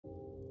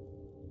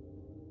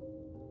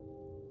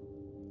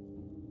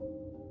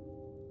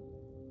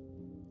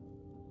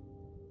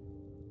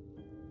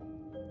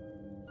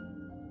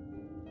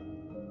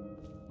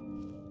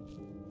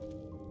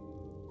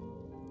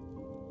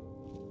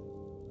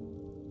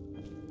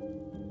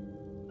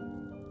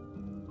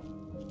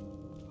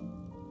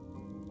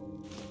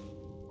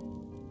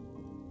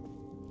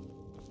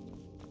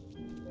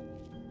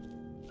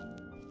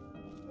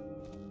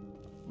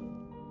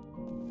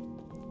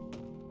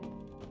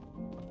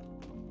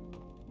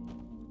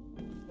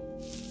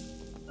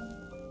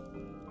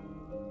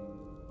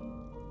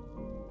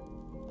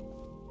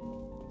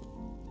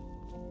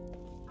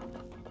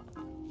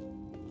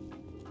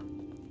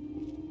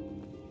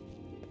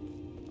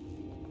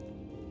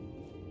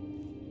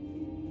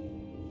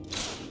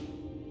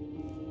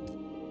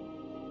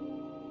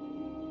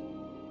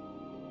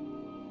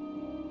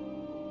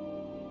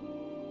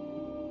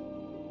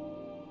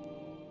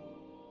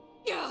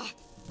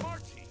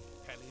Marty,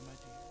 Kelly, my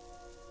dear.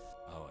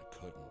 Oh, I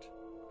couldn't.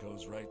 It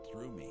goes right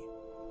through me.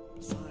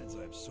 Besides,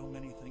 I have so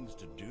many things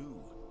to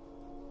do.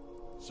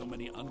 So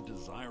many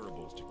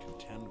undesirables to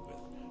contend with.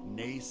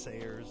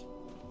 Naysayers,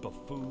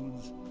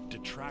 buffoons,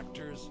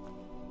 detractors.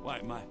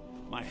 Why,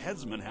 my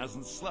headsman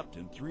hasn't slept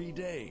in 3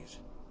 days.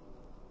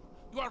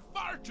 You are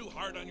far too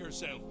hard on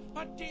yourself,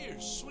 my dear,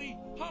 sweet,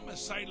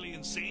 homicidally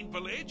insane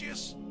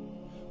Pelagius.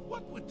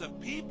 What would the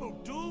people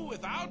do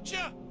without you?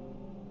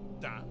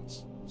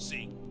 Dance,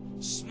 sing,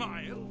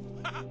 smile,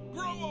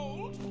 grow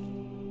old?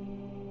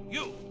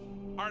 You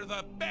are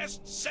the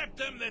best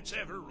septum that's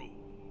ever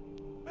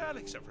ruled. Well,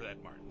 except for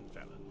that Martin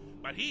fella.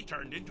 But he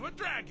turned into a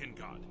dragon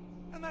god,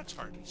 and that's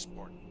hardly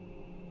sport.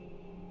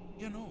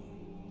 You know,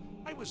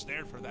 I was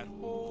there for that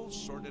whole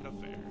sordid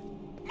affair.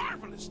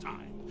 Marvelous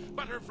time.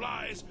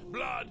 Butterflies,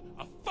 blood,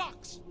 a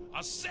fox,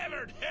 a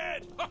severed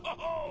head,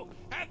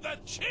 and the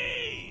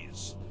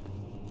cheese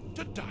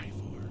to die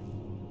for.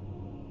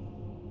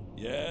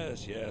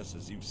 Yes,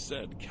 as you've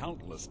said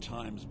countless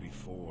times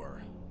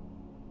before.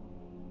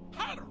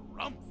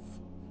 Harumph!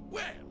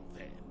 Well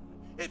then,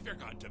 if you're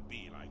going to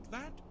be like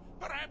that,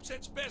 perhaps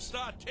it's best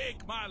I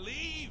take my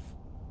leave.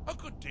 A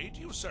good day to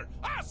you, sir.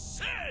 I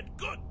said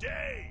good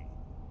day!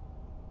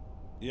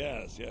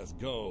 Yes,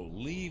 go.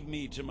 Leave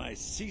me to my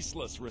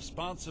ceaseless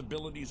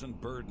responsibilities and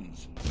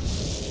burdens.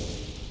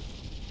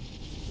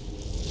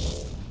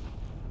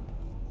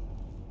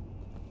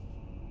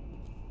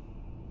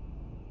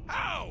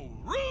 How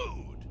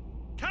rude!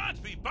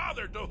 Can't be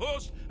bothered to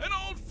host an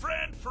old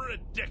friend for a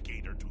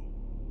decade or two.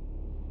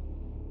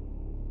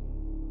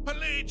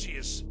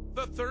 Pelagius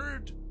the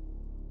Third.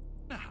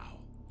 Now,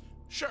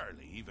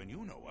 surely even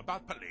you know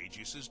about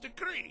Pelagius's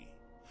decree.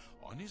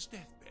 On his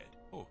deathbed,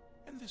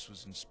 and this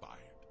was inspired,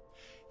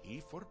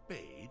 he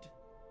forbade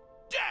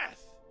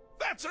death!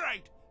 That's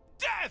right!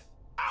 Death!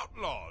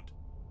 Outlawed!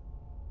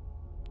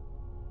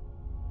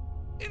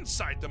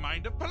 Inside the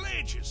mind of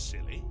Pelagius,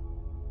 silly.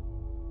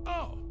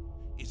 Oh,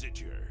 is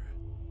it your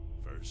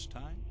first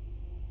time?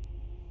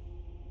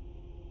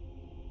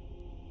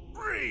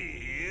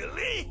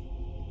 Really?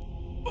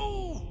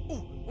 Oh,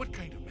 what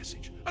kind of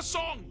message? A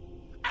song?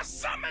 A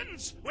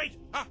summons? Wait,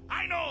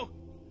 I know!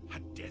 A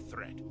death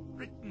threat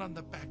written on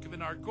the back of an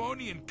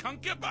Argonian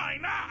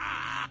concubine.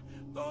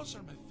 Those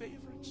are my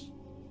favorites.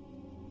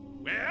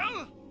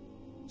 Well,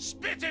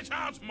 spit it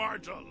out,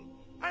 mortal.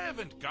 I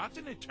haven't got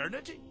an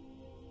eternity.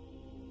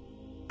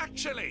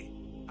 Actually,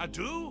 I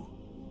do.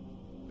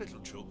 Little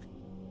joke.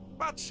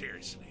 But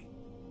seriously,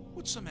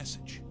 what's the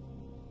message?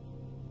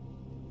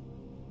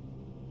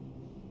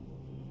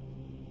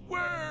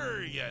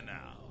 Were you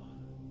now?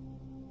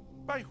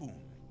 By whom?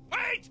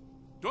 Wait!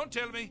 Don't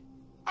tell me.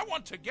 I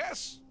want to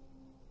guess.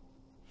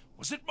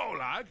 Was it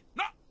Molag?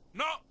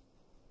 No.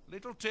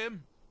 Little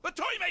Tim. The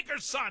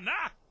Toymaker's son,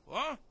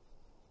 What?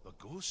 The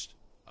ghost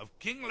of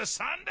King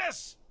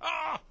Lysandes?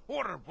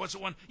 Or was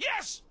it one?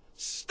 Yes!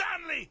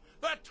 Stanley,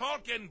 the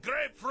talking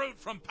grapefruit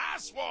from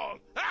Passwall.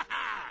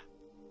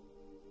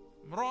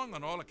 I'm wrong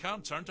on all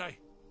accounts, aren't I?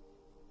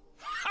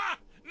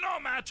 No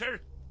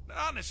matter.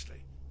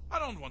 Honestly, I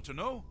don't want to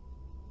know.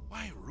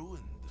 Why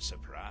ruin the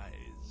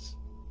surprise?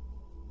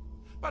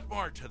 But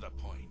more to the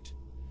point,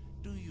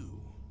 do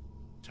you,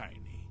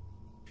 tiny,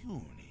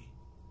 puny,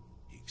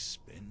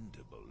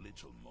 expendable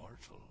little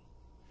mortal,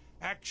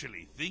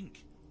 actually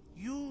think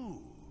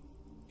you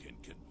can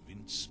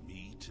convince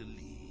me to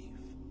leave?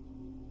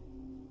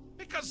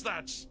 Because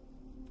that's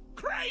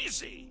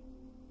crazy!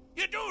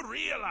 You do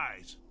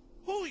realize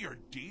who you're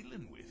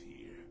dealing with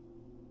here.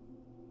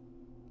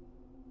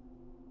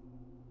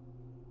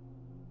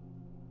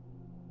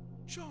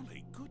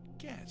 Jolly good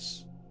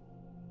guess.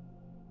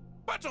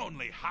 But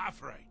only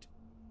half right.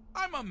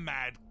 I'm a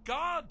mad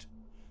god.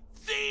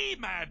 The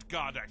mad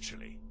god,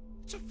 actually.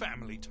 It's a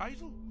family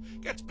title.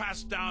 Gets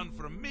passed down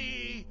from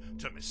me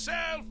to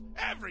myself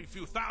every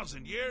few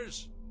thousand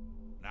years.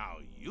 Now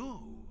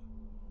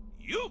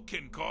you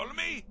can call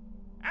me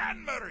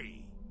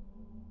Anne-Marie.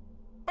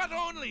 But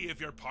only if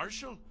you're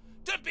partial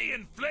to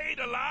being flayed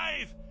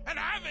alive and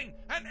having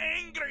an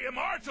angry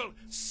immortal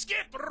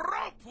skip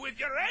rope with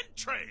your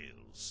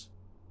entrails.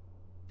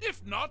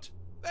 If not,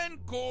 then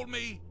call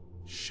me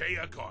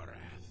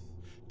Sheagorath,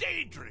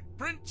 Daedric,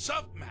 Prince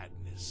of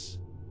Madness.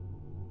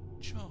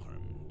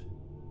 Charmed.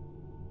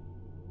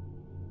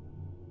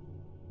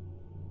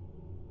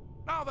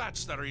 Now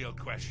that's the real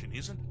question,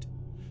 isn't it?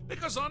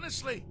 Because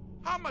honestly,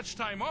 how much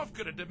time off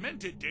could a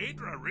demented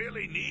Daedra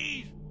really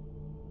need?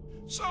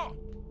 So,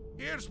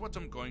 here's what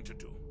I'm going to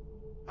do.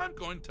 I'm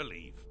going to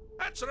leave.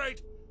 That's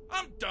right,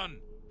 I'm done.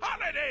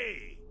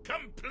 Holiday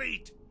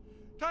complete.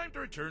 Time to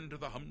return to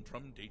the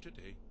humdrum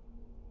day-to-day.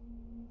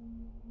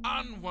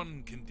 On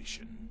one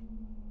condition.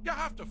 You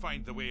have to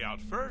find the way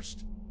out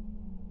first.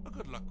 Well,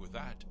 good luck with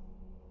that.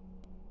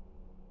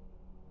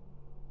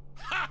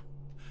 Ha!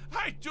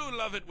 I do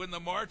love it when the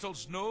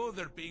mortals know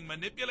they're being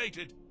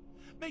manipulated.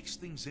 Makes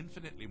things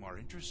infinitely more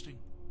interesting.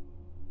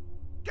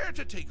 Care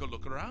to take a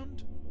look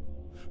around?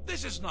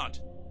 This is not,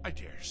 I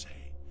dare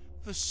say,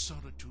 the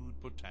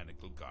Solitude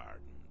Botanical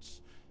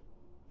Gardens.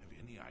 Have you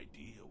any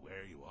idea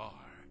where you are?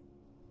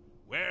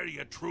 Where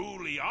you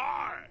truly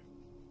are?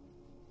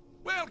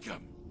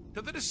 Welcome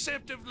to the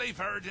deceptively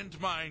verdant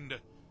mind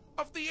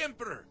of the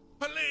Emperor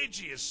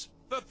Pelagius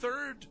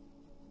III.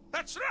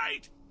 That's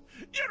right!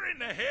 You're in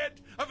the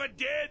head of a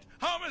dead,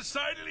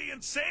 homicidally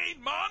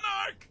insane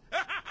monarch!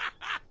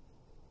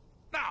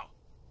 Now,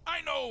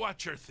 I know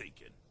what you're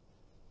thinking.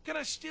 Can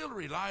I still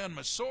rely on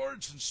my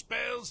swords and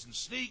spells and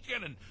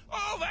sneaking and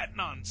all that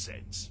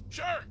nonsense?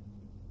 Sure,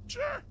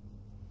 sure.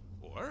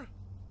 Or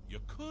you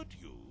could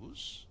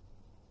use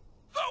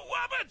the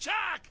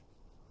Wabachak!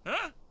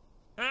 Huh?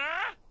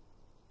 Huh?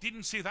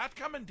 Didn't see that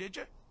coming, did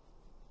you?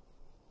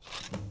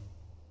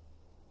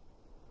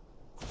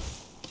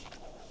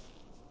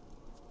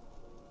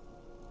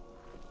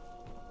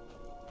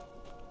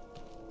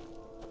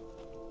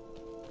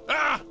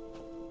 Ah!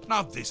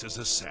 Now this is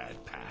a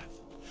sad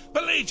path.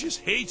 Pelagius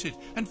hated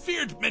and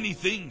feared many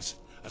things.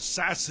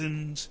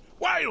 Assassins,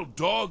 wild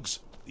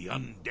dogs, the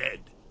undead,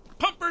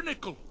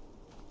 pumpernickel.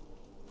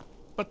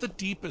 But the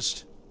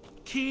deepest,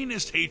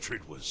 keenest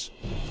hatred was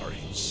for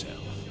himself.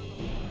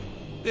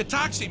 The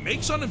attacks he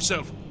makes on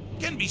himself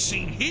can be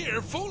seen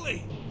here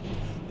fully.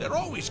 They're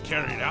always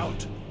carried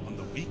out on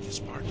the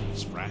weakest part of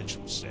his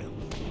fragile self.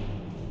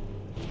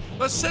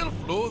 The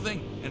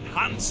self-loathing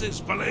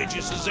enhances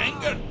Pelagius's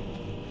anger.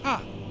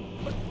 Ah,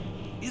 but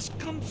his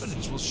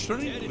confidence will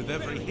shrink with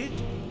every hit.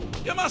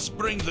 You must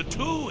bring the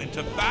two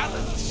into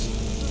balance.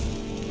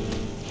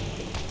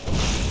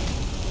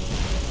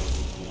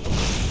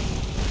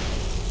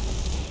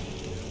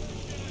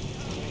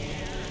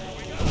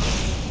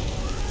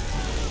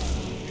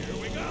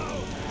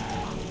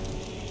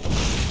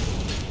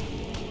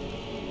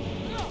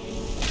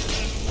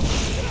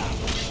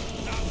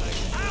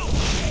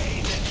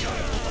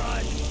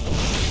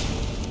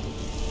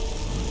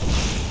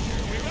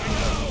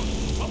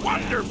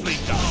 Wonderfully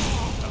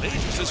done!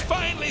 Pelagius is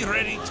finally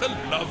ready to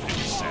love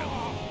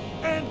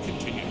himself and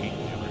continue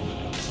hating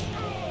everyone else.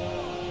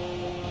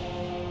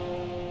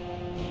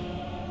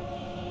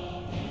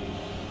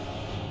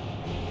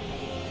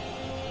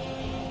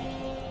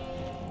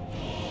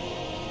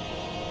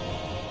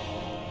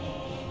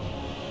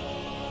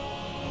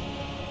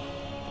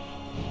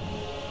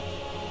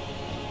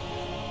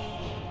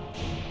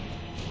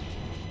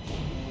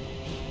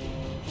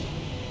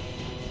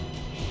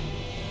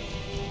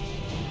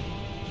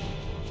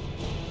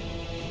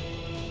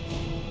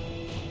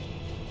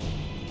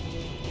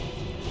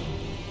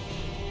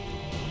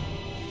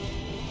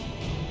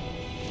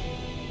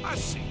 I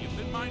see you've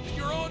been minding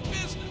your own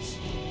business.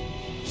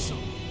 So,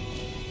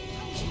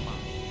 how's mine?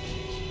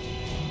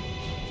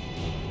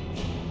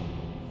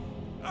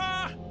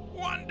 Ah,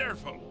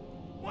 wonderful.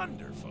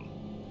 Wonderful.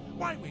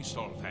 Why waste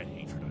all that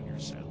hatred on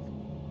yourself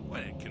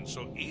when it can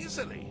so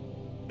easily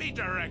be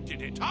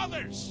directed at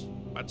others?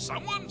 But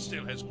someone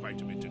still has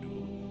quite a bit to do.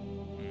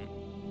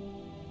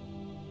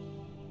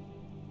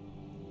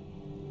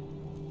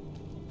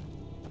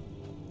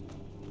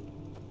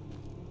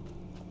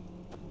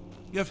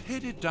 You've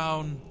headed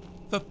down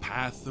the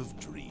path of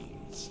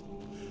dreams.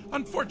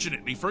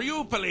 Unfortunately for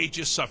you,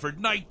 Pelagius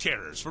suffered night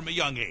terrors from a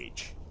young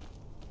age.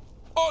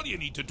 All you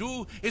need to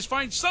do is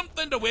find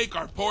something to wake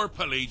our poor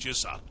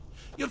Pelagius up.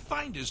 You'll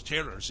find his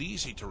terrors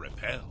easy to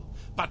repel,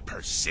 but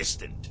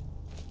persistent.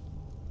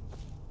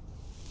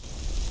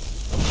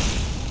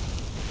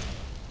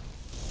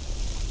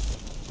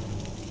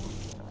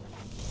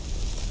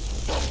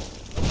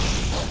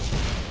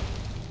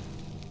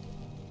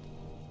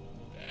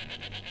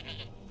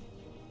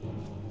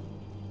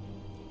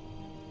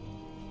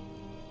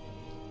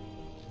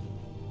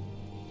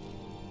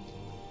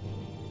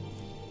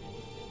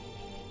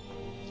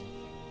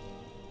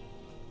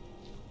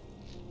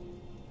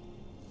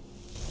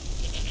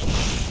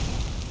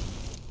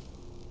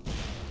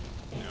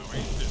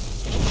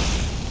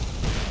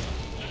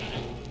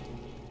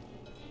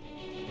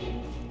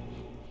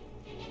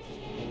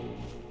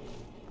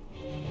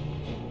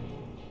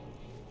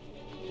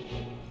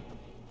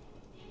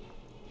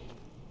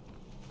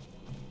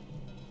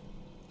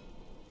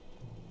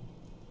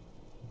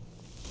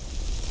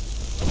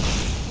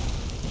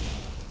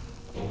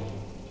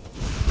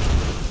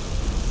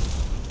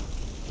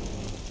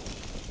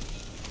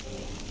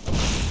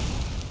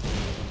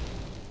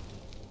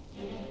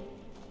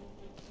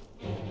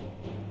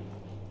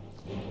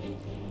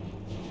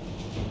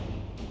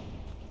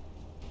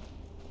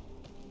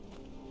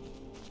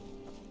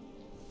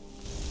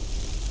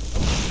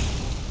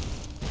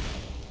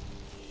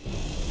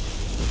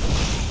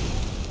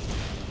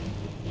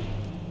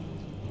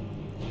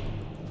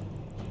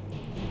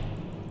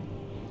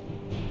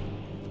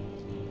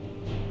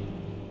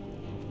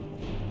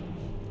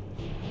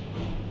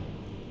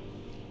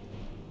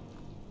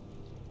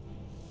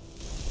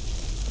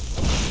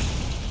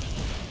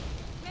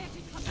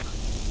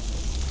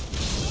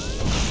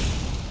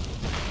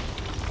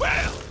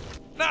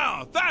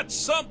 That's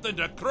something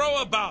to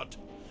crow about.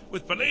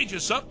 With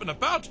Pelagius up and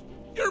about,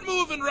 you're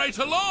moving right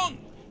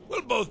along.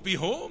 We'll both be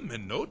home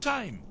in no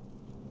time.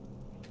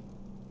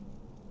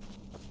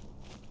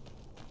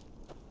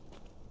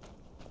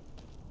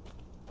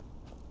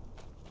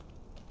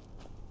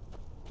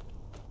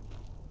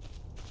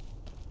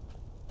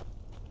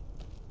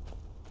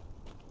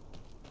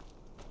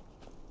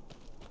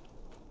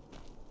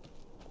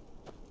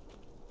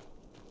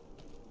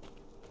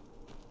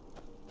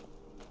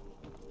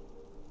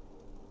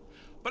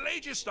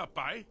 Pelagius stopped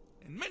by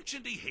and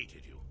mentioned he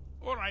hated you.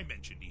 Or I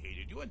mentioned he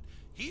hated you, and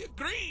he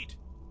agreed.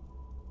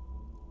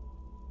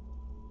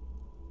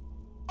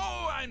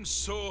 Oh, I'm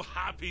so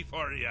happy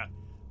for you.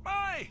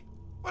 My,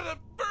 what a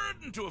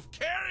burden to have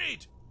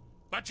carried.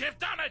 But you've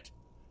done it.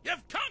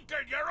 You've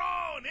conquered your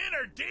own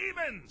inner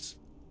demons.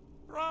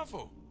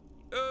 Bravo.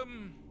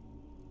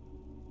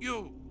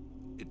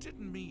 It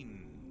didn't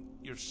mean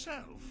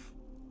yourself.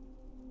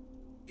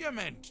 You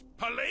meant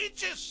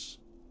Pelagius.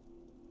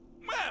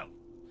 Well,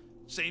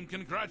 same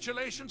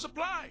congratulations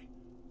apply.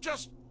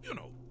 Just,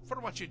 for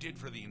what you did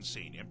for the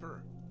insane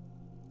emperor.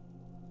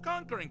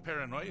 Conquering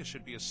paranoia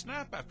should be a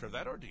snap after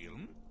that ordeal,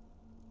 hmm?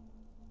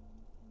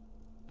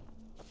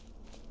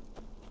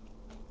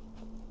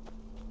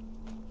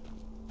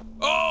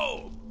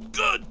 Oh,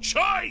 good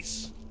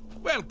choice!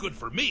 Well, good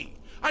for me.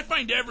 I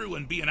find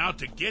everyone being out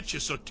to get you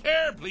so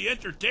terribly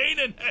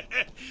entertaining.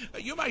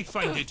 You might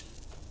find it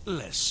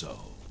less so.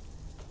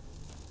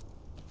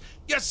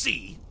 You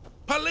see,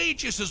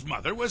 Pelagius's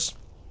mother was,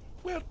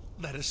 well,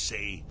 let us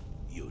say,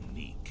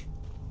 unique.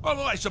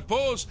 Although I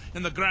suppose,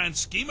 in the grand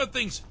scheme of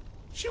things,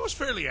 she was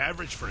fairly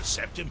average for a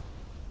septim.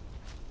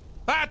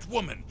 That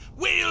woman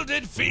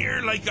wielded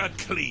fear like a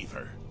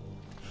cleaver.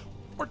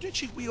 Or did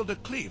she wield a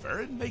cleaver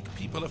and make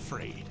people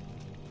afraid?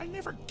 I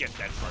never get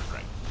that part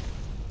right.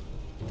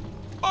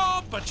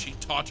 Oh, but she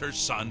taught her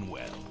son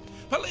well.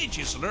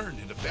 Pelagius learned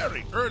at a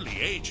very early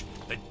age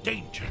that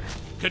danger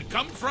could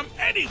come from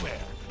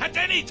anywhere, at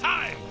any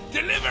time,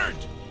 delivered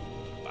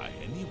by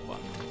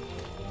anyone.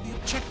 The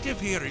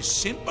objective here is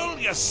simple,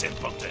 you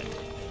simpleton.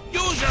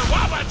 Use your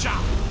wabacha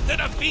to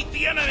defeat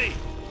the enemy,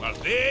 while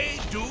they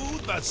do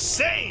the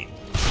same.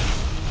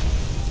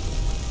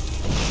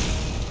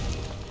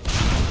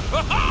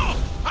 Oh,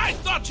 I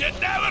thought you'd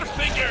never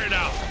figure it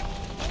out.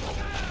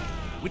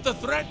 With the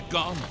threat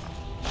gone,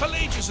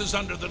 Pelagius is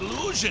under the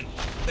delusion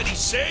that he's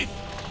safe,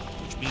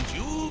 which means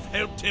you've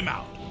helped him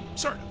out,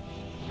 sort of.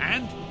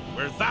 And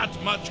we're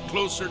that much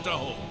closer to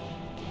home.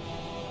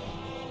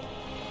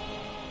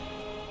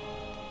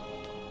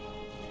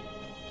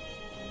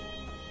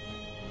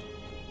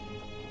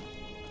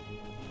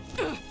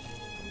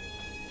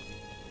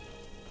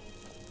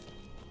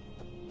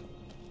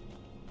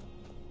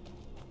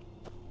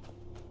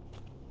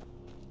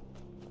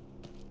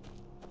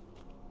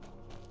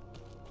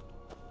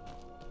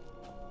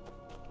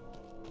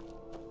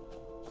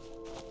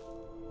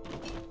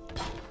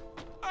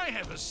 I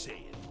have a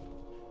saying.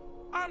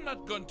 I'm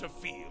not going to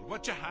feel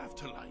what you have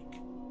to like.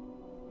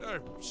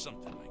 Or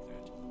something like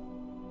that.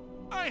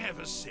 I have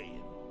a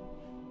saying.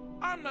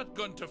 I'm not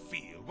going to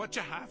feel what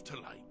you have to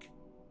like.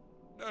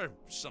 Or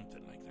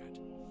something like that.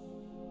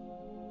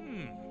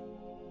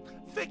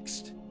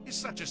 Fixed is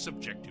such a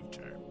subjective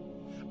term.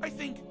 I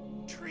think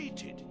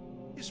treated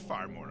is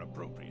far more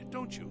appropriate,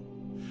 don't you?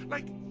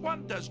 Like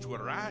one does to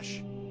a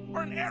rash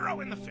or an arrow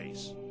in the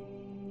face.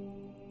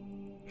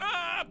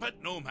 Ah,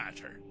 but no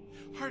matter.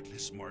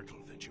 Heartless mortal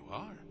that you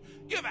are,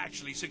 you've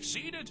actually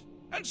succeeded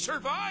and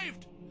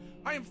survived.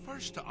 I am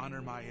first to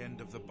honor my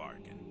end of the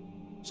bargain.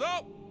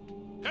 So,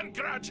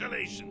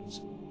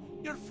 congratulations.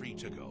 You're free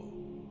to go.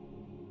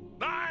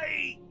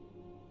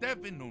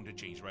 They've been known to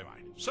change my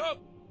mind. So,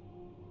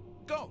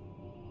 go.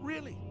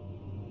 Really.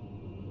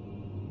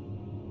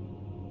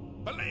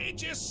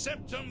 Pelagius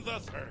Septim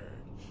III,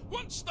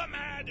 once the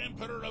mad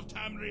Emperor of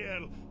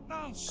Tamriel,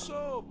 now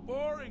so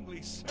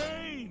boringly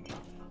sane.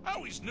 I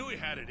always knew he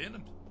had it in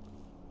him.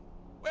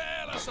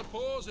 Well, I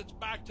suppose it's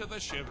back to the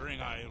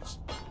Shivering Isles.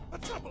 The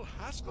trouble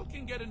Haskell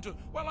can get into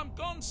while I'm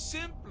gone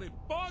simply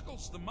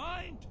boggles the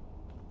mind.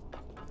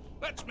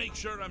 Let's make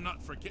sure I'm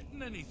not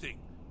forgetting anything.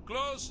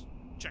 Clothes,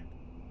 check.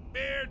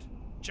 Beard,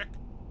 check.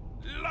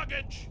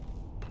 Luggage.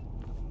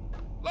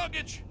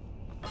 Luggage.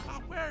 Ah,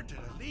 where did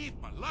I leave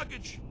my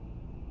luggage?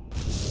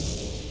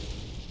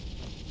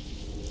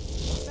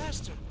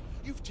 Master,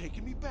 you've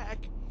taken me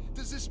back.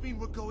 Does this mean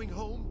we're going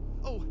home?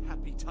 Oh,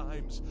 happy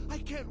times. I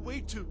can't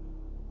wait to...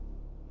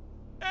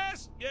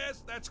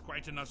 Yes, that's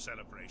quite enough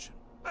celebration.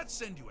 Let's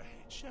send you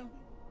ahead, shall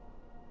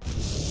we?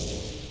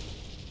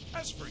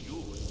 As for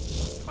you,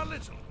 a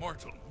little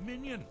mortal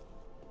minion,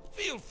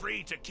 feel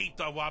free to keep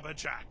the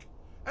Wabajak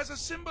as a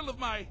symbol of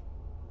my...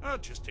 I'll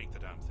just take the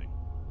damn thing.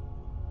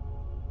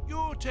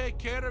 You take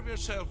care of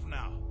yourself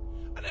now,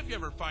 and if you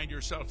ever find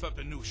yourself up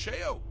in New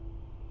Sheo,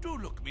 do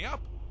look me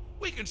up.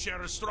 We can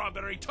share a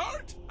strawberry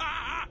tart.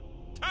 Ah,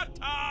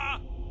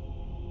 ta-ta!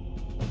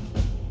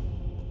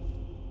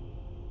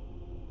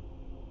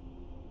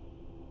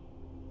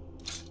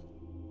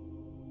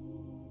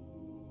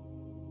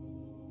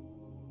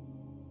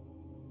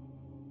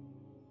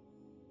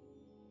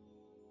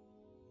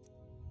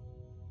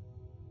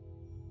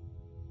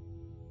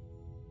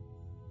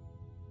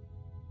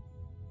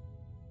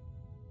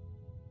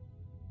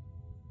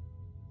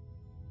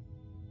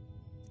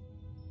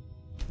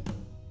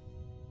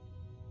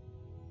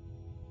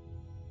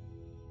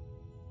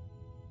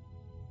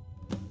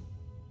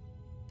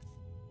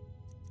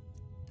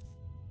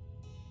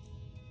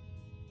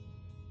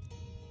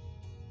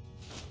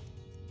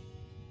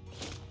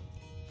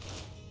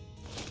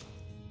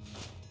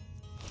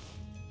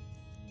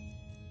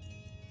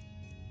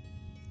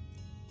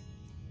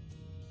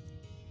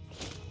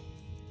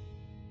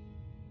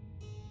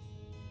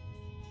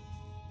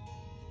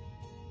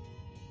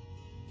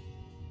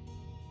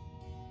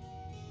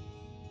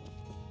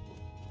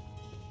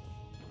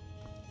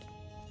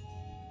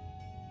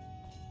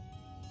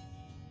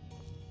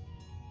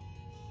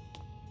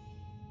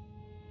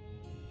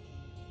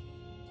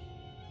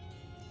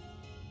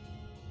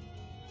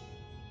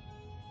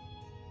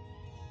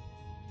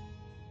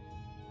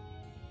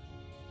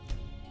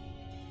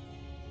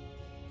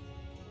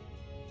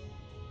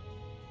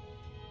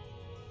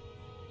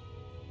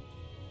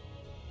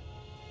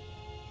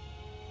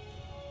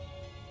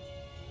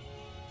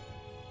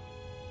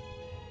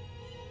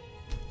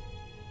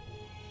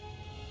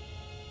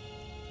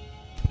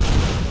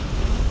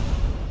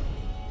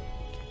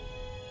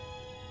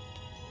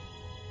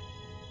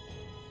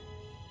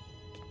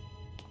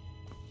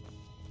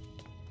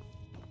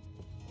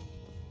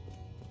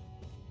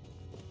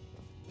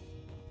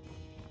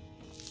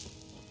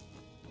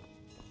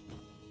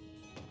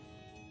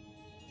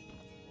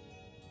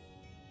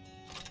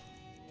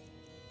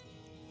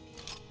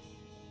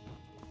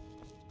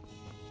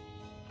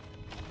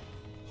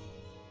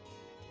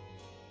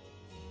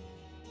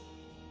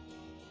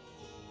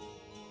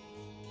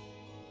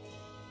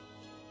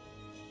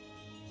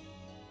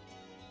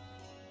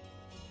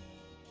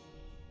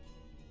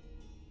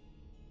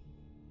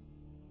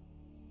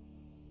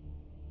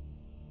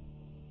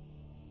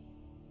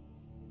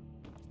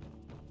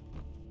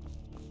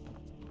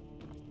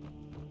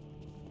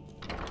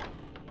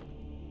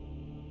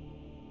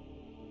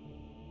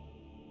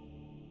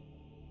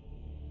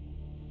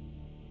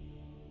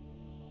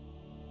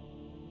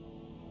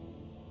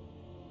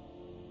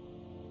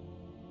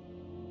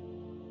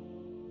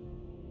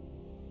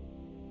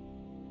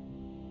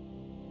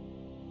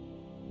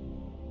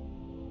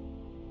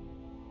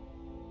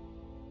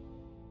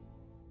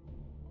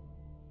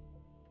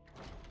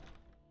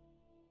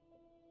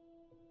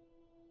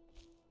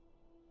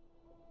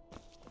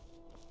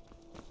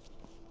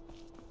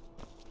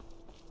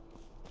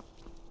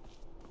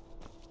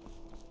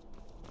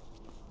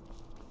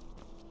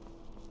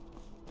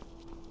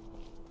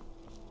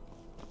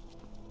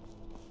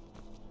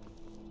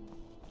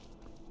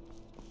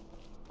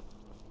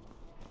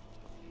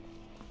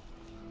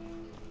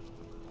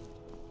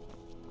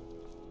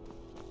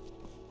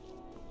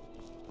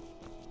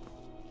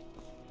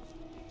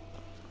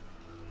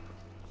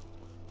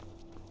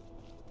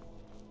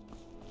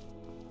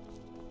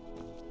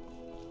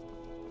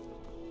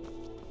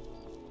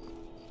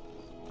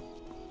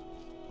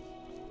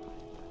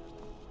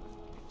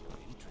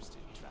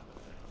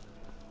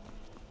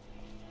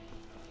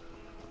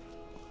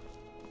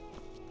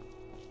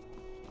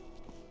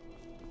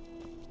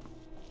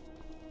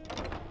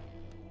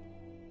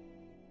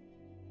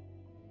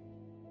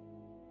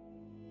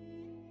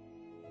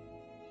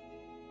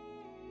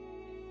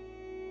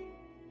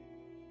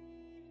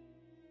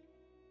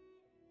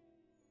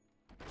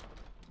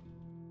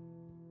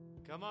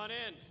 Come on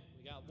in.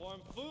 We got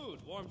warm food,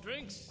 warm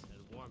drinks,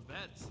 and warm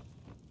beds.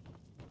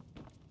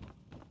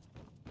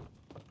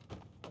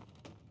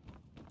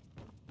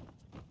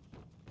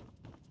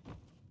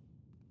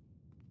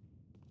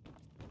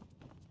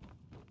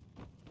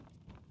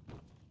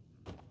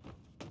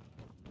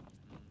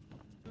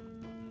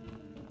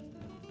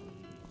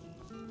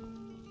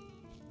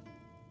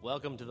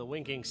 Welcome to the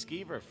Winking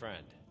Skeever,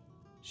 friend.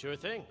 Sure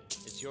thing.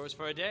 It's yours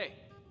for a day.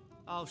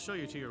 I'll show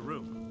you to your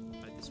room.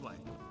 Right this way.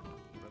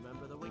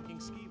 Remember the Winking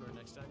Skeever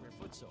next time you're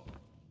footsore.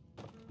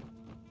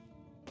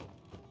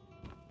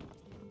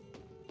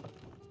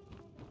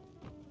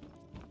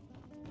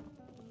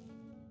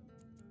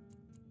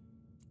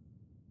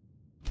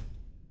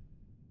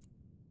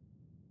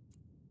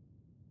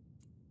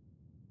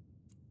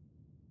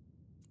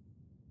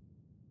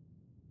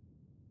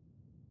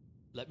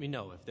 Let me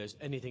know if there's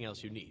anything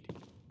else you need.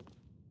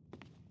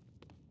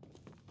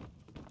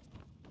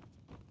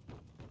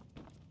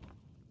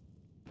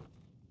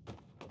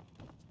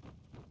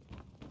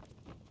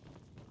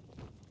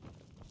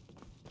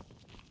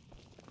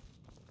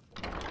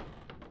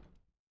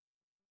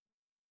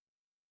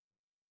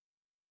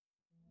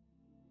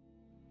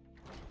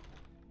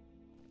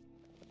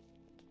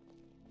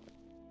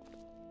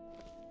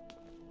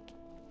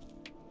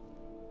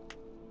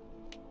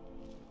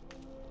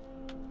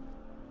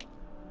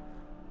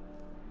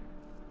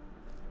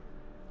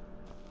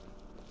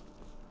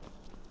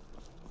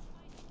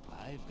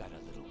 I've got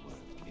a little work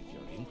if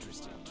you're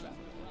interested, traveler.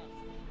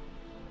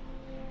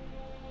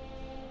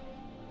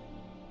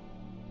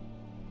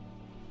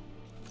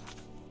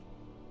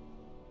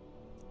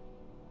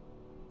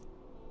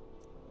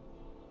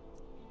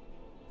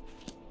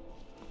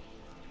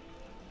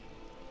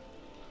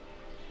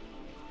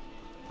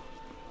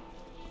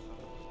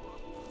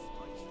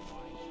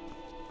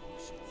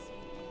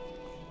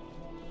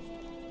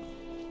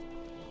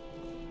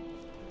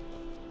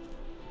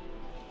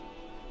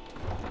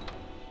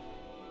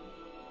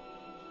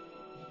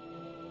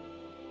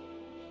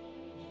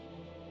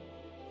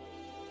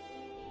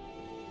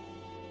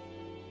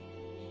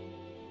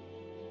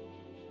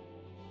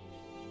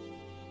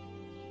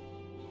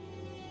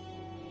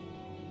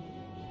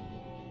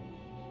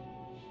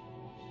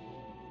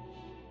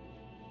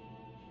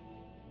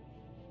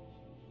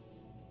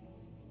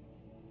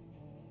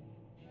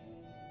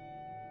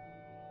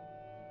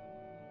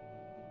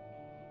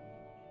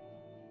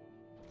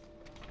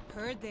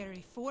 Heard they're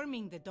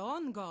reforming the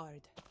Dawn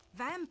Guard.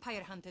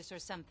 Vampire hunters or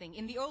something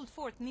in the old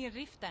fort near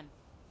Riften.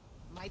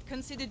 Might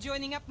consider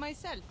joining up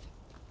myself.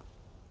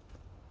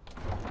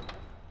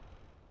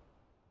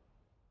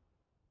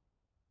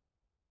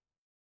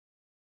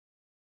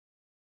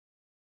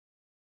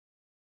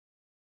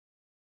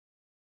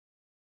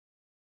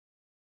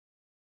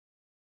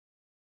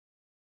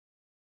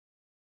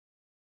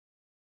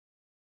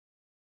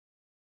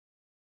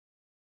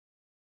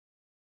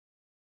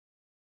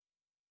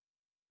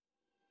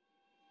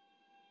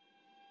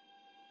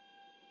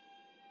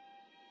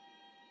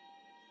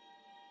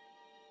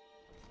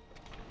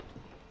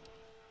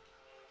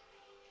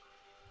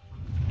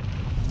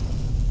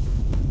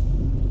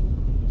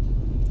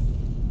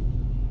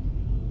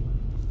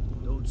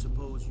 Don't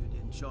suppose you'd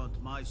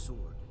enchant my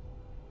sword.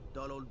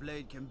 Dull old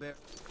blade can bear...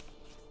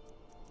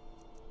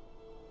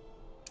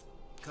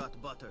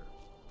 cut butter.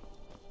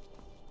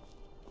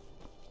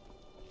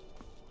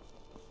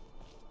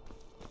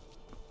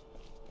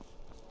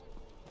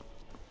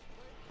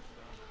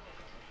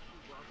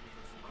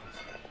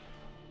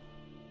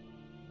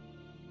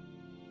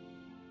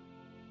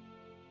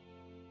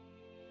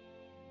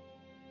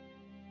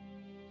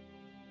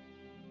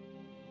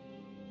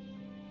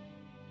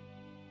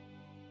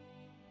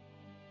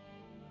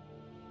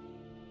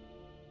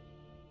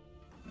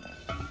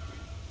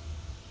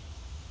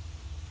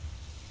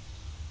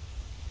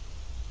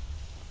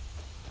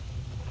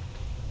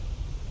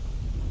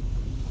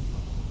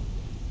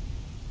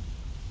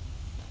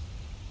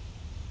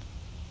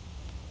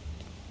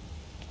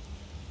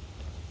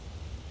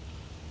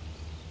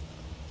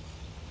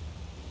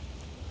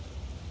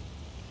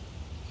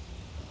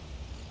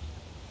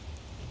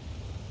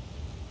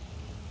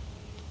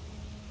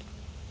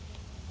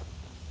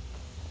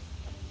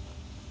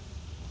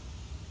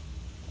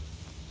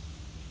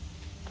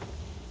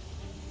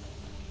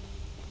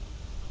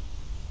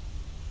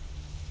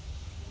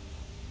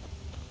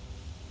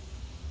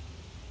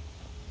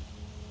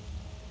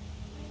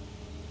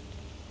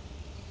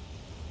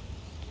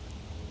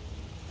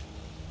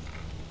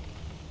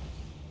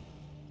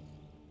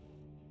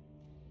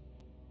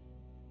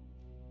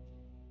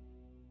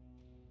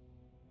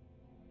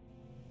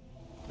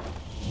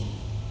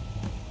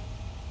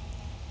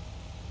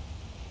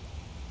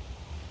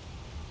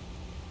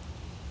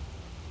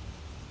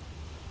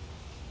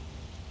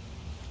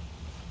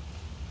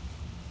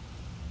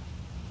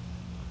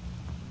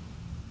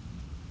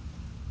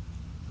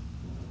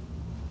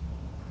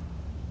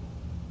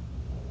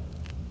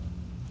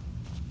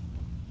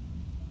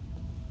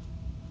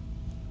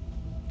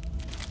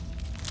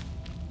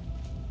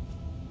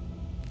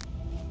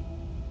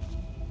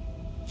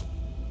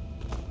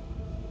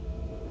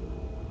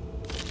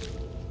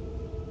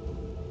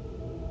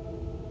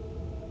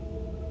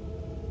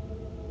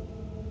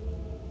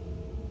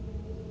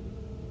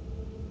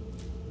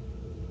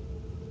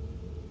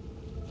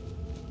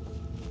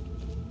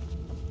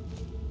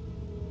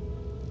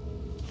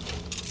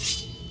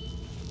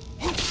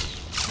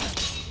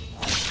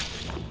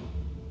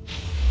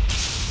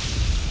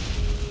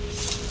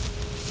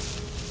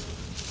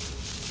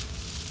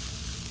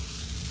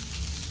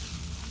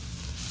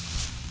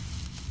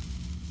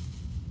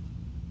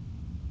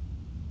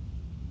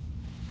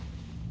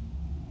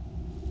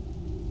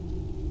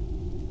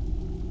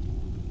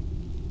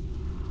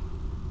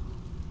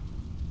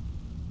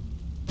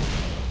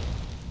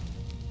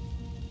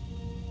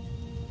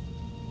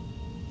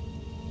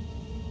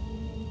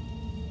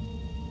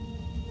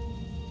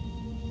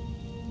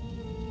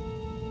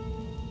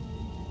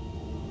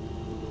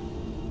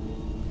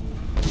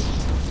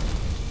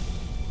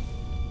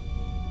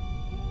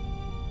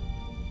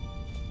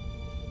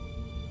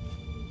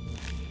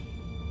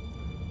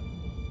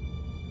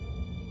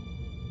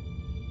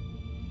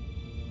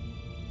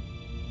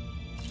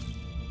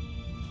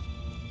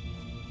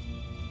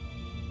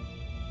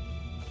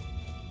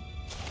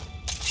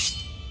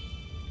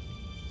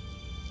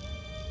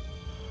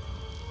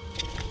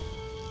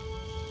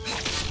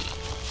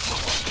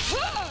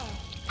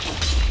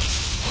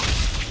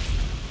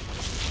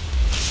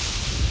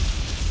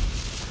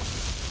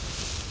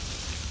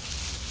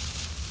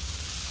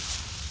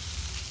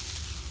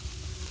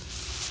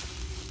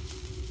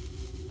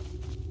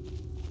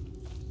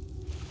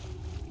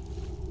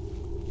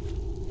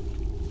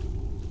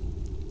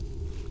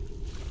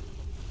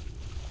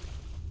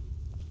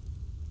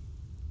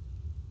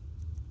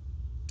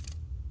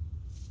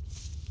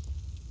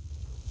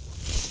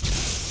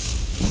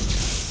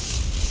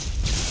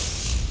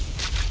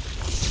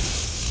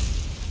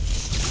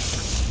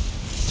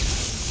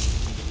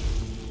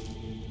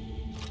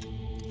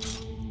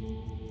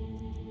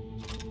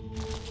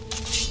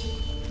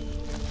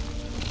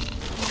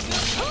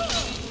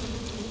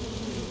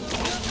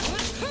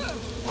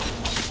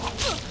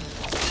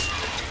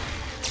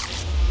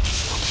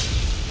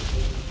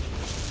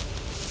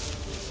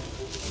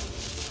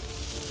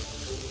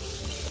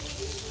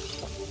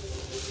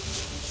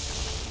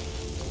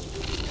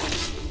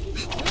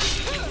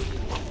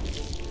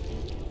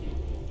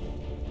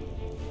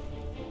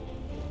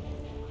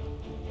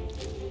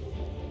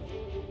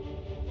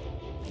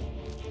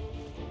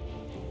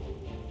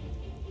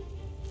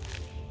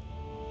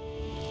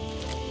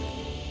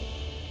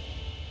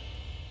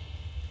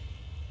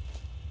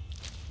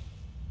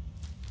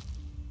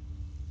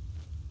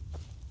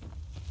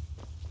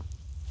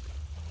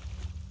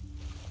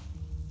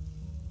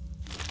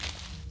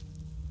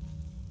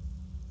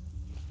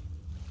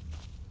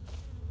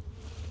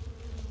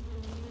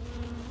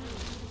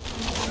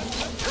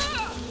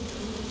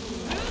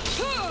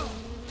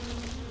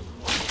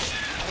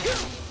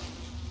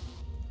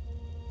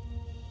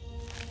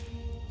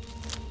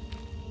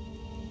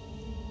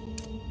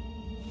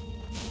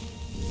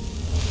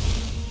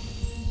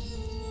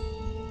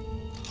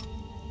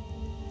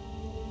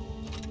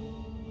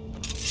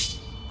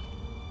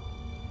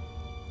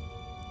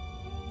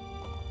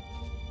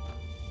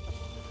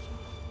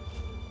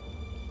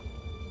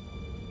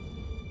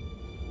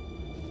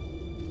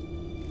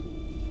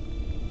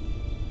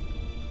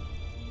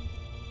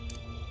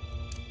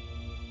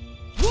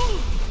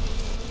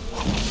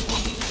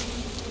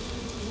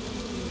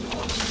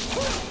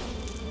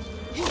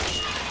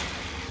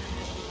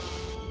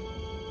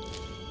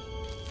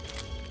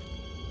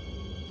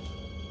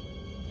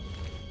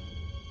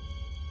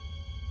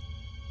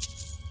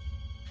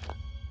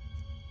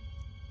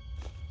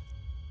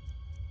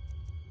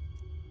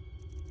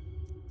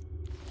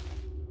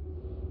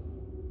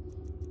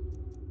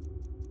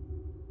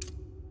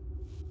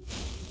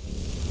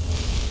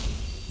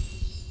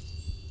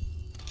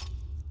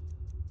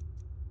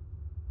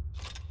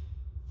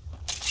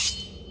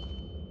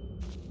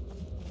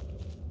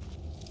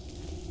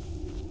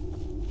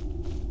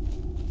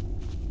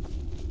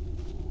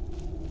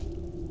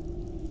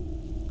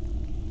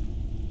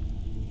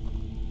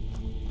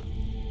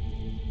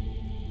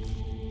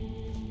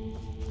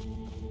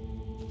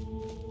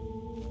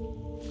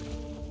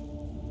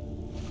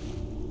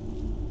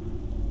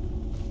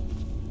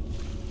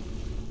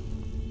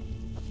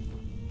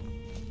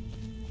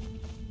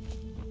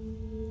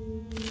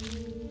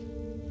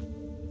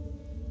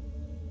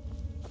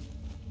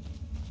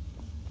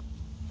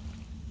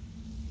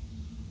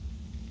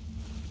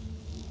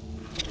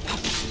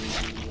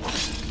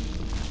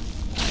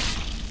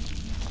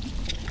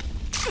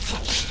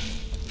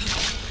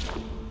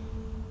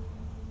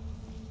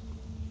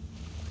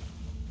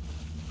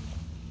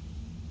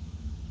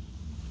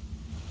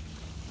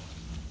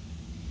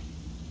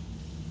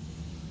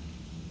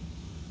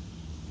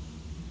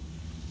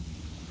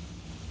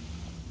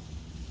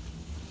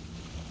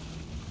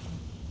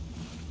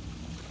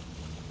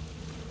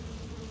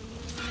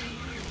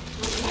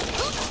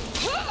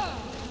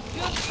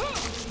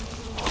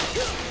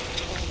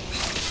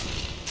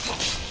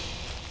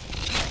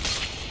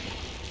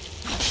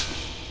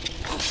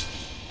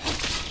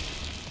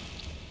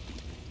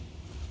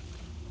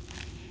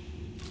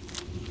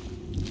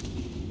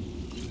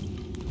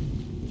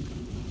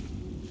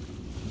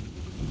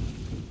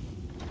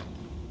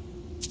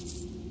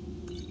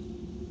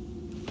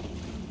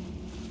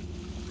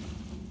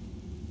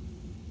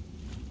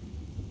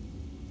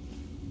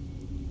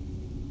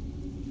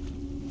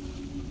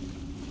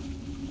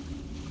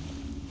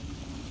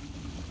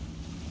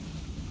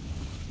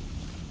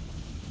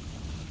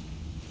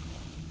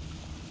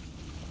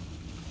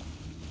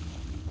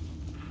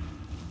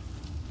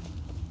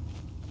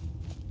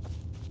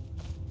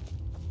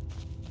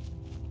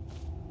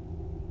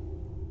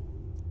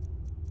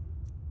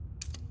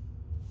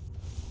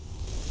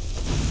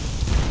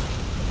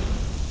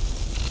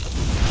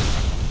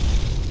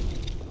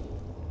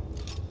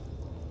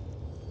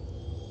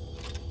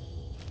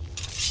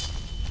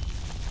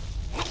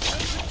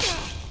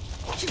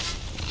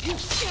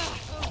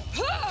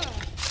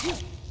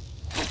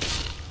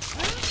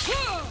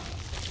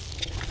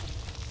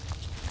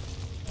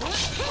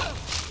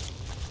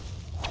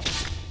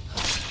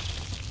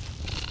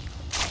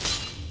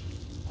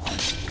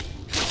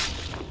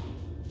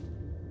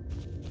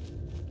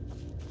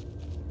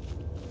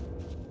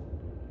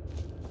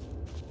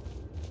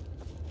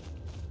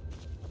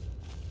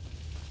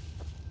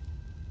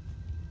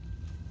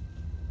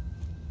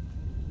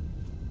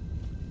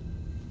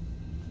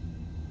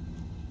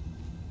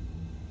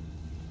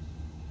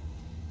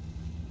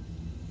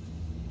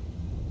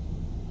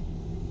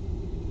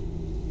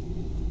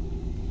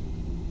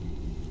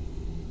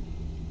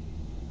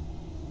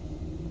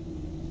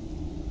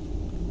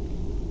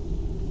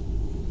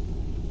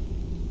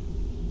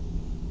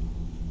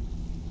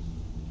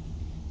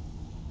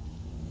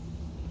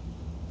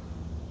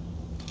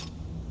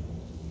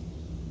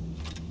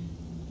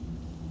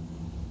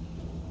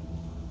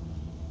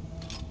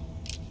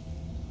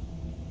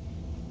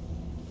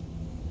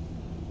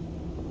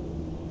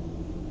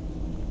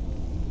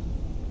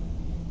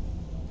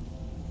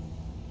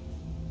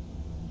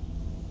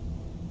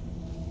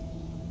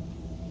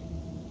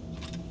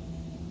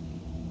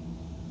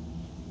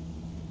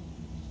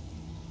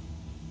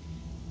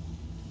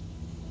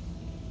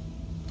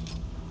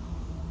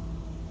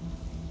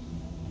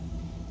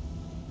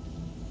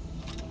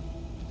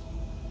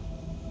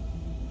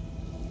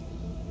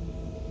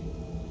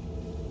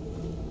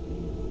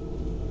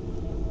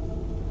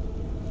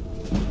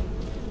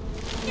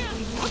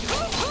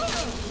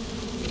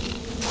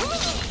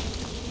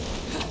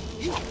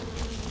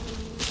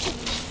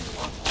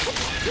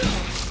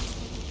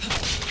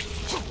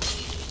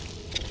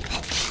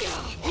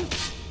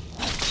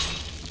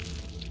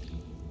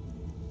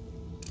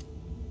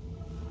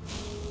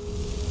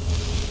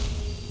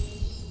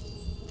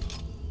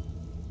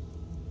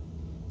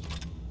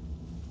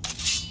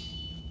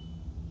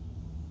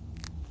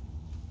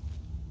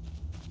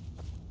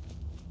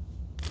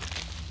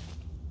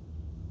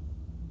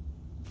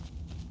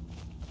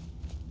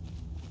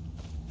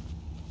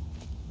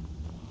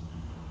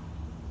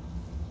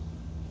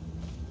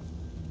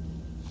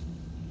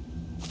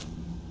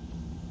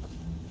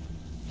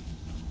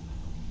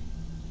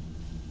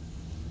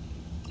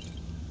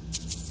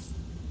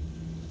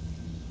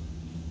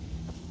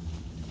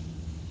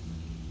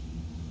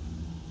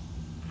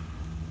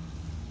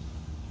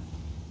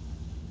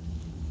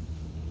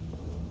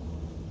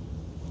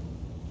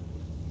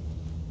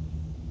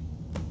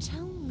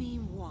 Tell me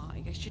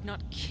why I should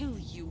not kill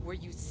you where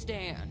you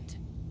stand.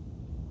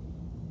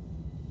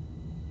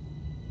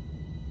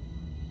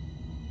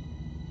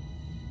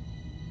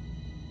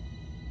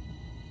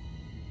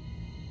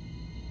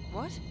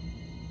 What?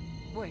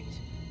 Wait.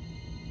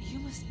 You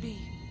must be...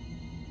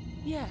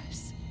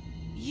 Yes.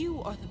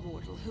 You are the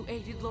mortal who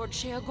aided Lord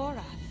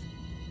Sheogorath.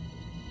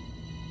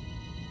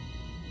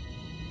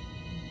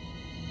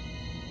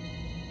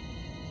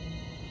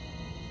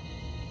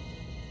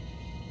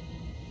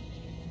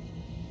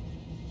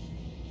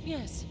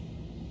 Yes.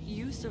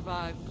 You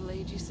survived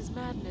Pelagius's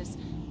madness,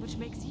 which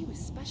makes you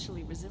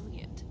especially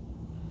resilient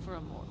for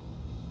a mortal.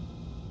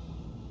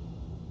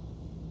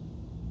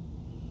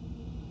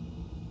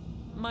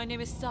 My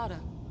name is Sada,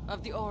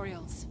 of the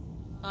Oriels.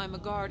 I'm a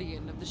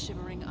guardian of the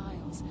Shivering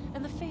Isles,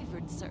 and the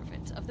favored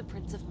servant of the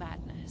Prince of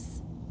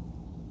Madness.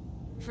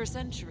 For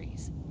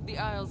centuries, the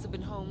Isles have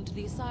been home to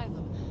the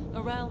Asylum,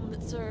 a realm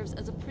that serves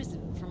as a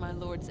prison for my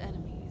lord's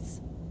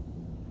enemies.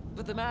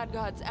 But the Mad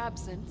God's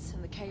absence,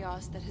 and the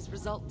chaos that has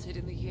resulted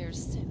in the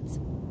years since,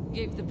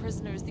 gave the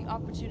prisoners the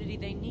opportunity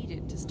they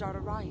needed to start a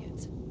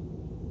riot.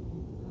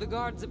 The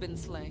guards have been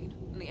slain,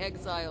 and the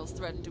exiles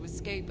threaten to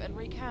escape and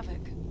wreak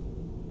havoc.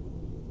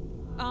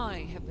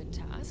 I have been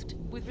tasked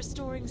with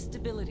restoring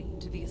stability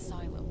to the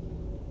Asylum.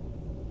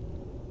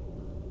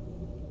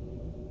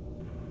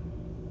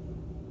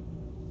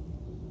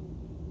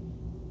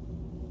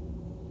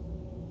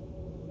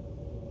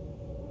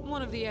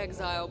 One of the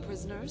exile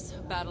prisoners,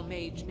 a battle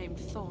mage named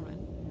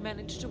Thorin,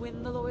 managed to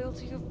win the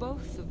loyalty of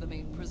both of the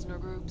main prisoner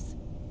groups.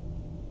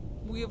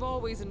 We have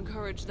always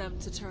encouraged them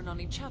to turn on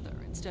each other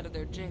instead of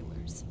their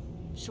jailers.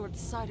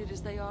 Short-sighted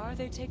as they are,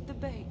 they take the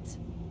bait.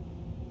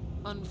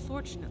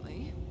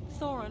 Unfortunately,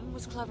 Thorin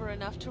was clever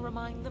enough to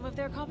remind them of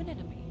their common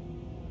enemy,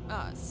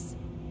 us.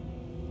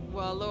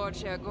 While Lord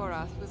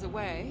Sheogorath was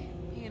away,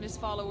 he and his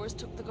followers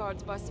took the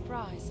guards by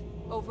surprise,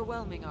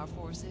 overwhelming our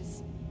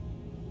forces.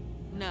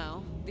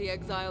 Now, the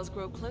exiles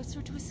grow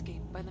closer to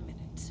escape by the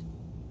minute.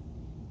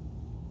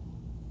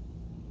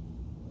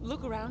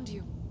 Look around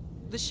you.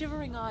 The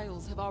Shivering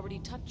Isles have already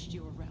touched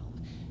your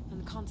realm, and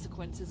the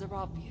consequences are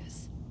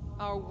obvious.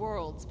 Our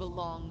worlds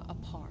belong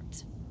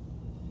apart.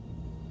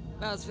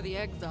 As for the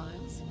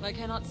exiles, I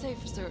cannot say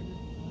for certain,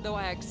 though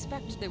I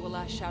expect they will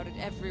lash out at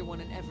everyone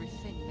and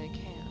everything they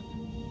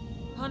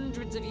can.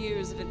 Hundreds of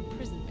years of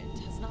imprisonment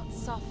has not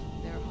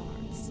softened their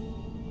hearts.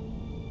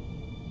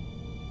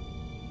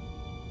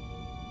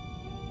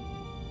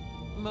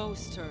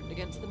 Most turned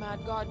against the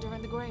Mad God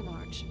during the Grey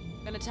March,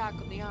 an attack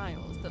on the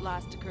Isles that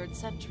last occurred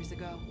centuries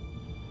ago.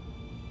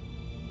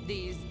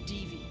 These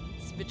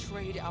deviants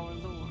betrayed our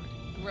lord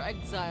and were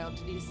exiled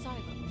to the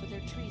Asylum for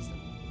their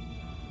treason.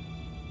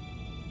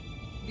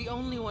 The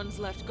only ones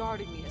left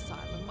guarding the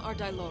Asylum are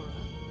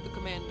Dylora, the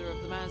commander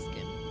of the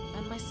Mazgin,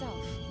 and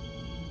myself.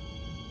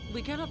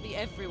 We cannot be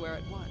everywhere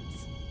at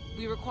once.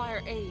 We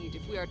require aid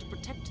if we are to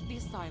protect the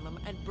Asylum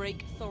and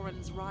break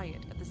Thorin's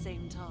riot at the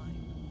same time.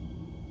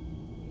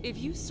 If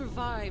you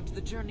survived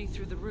the journey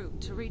through the route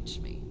to reach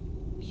me,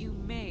 you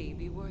may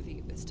be worthy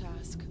of this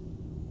task.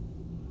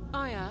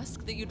 I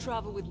ask that you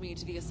travel with me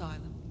to the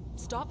Asylum,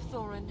 stop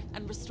Thorin,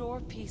 and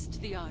restore peace to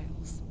the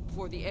Isles,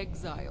 before the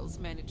exiles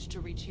manage to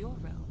reach your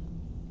realm.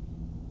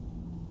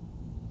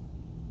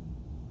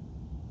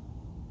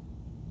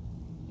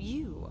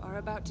 You are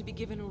about to be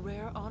given a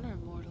rare honor,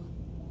 mortal.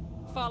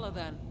 Follow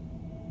then,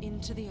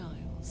 into the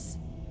Isles.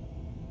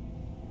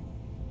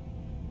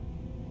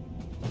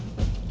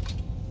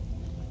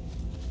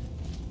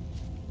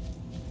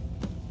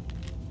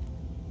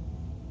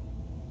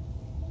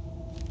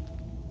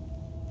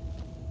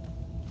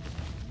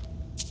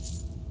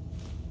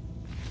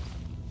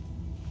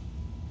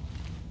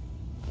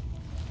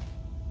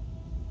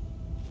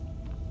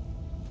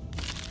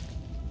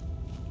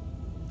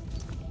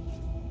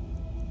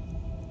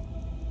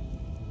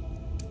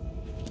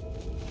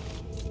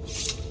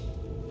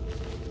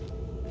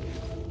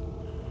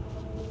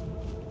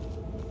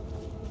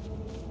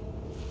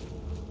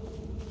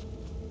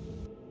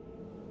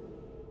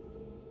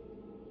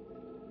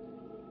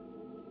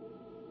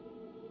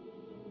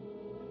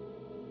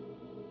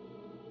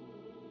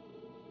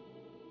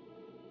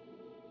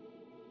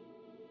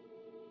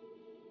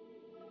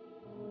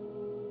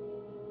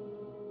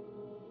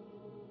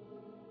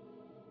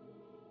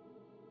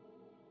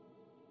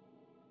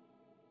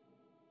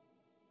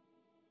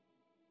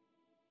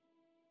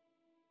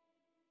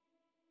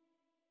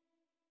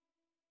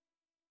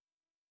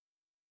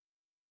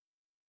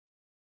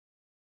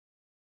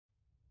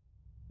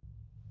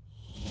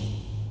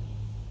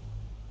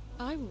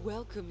 I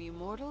welcome you,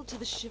 mortal, to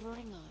the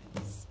Shivering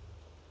Isles.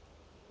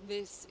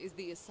 This is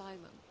the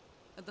Asylum,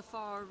 at the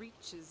far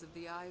reaches of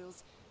the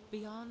Isles,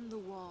 beyond the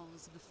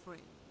walls of the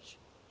Fringe.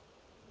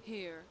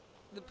 Here,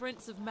 the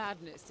Prince of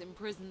Madness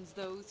imprisons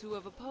those who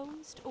have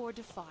opposed or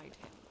defied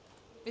him.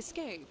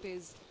 Escape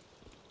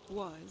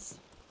was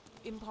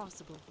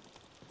impossible.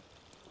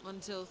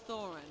 Until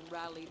Thorin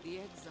rallied the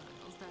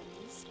exiles,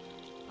 that is.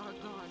 Our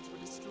guards were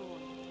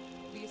destroyed.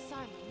 The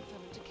Asylum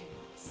fell into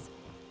chaos.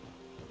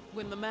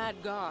 When the Mad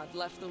God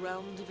left the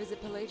realm to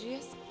visit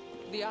Pelagius,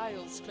 the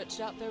Isles stretched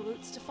out their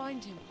roots to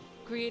find him,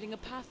 creating a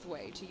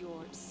pathway to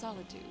your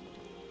solitude.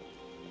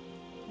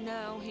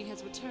 Now he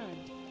has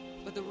returned,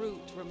 but the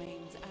root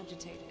remains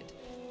agitated.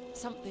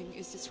 Something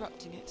is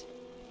disrupting it,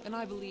 and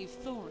I believe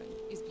Thorin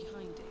is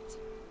behind it.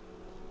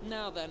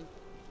 Now then,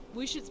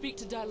 we should speak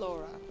to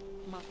Dylora,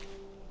 my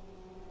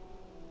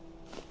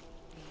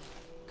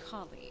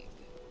colleague.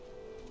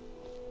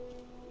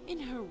 In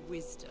her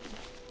wisdom,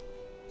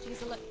 she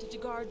is elected to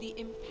guard the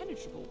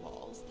impenetrable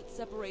walls that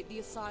separate the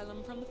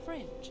asylum from the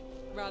fringe,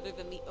 rather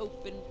than the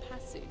open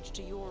passage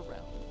to your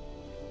realm.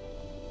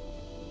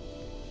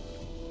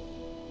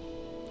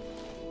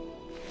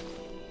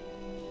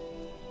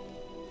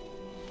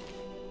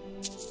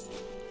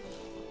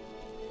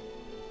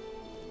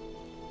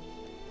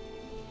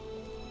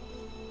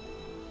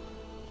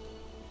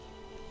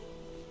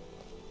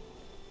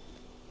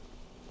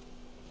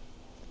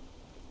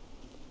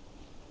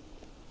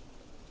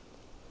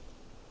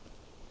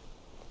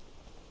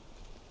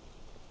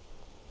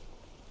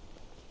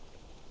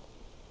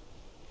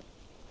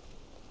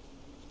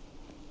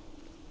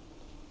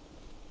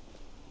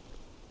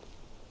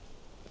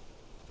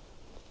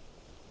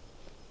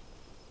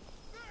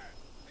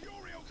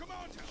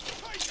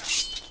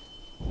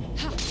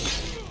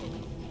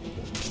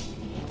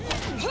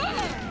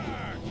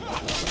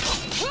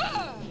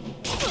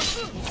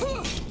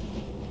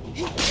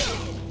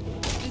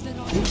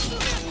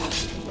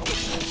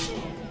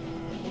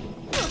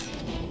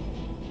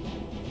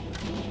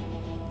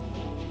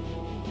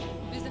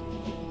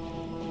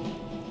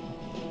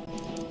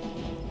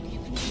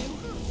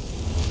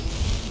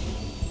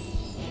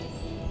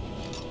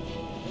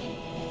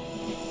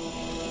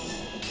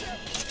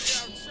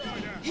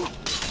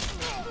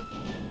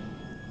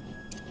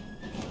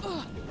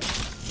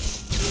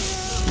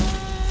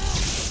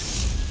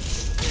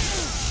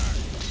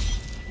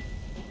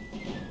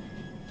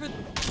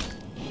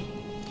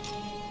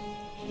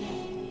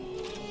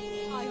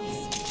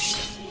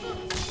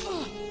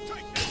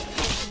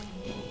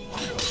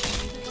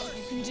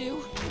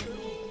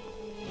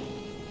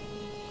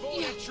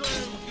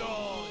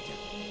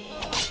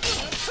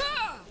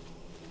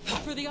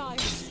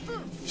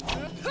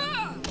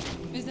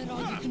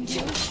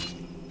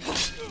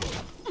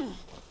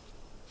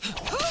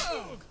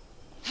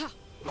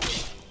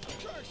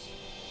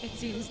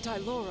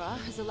 Dylora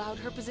has allowed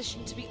her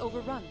position to be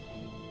overrun.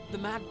 The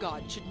Mad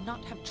God should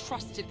not have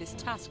trusted this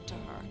task to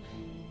her.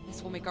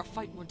 This will make our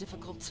fight more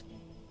difficult.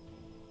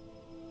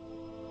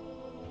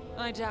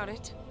 I doubt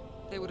it.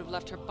 They would have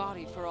left her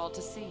body for all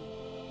to see.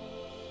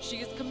 She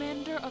is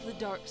commander of the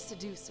Dark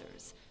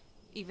Seducers.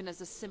 Even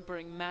as a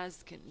simpering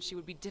Mazkin, she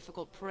would be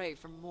difficult prey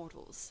for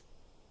mortals.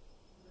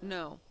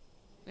 No.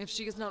 If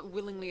she has not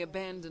willingly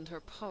abandoned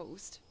her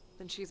post,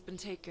 then she has been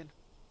taken.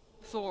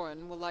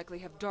 Thorin will likely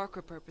have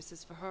darker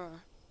purposes for her.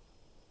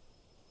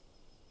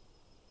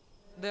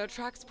 Their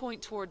tracks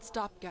point toward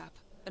Stopgap,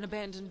 an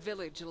abandoned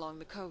village along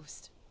the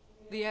coast.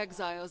 The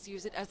exiles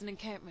use it as an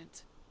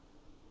encampment.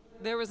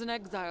 There is an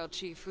exile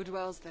chief who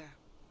dwells there.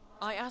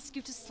 I ask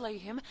you to slay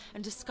him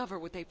and discover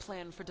what they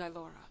plan for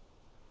Dylora.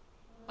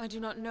 I do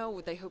not know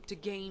what they hope to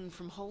gain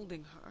from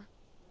holding her,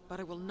 but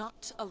I will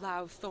not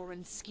allow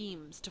Thorin's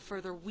schemes to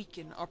further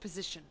weaken our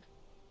position.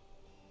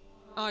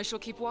 I shall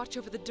keep watch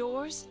over the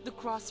doors, the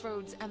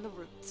crossroads, and the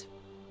route.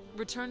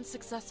 Return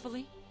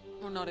successfully,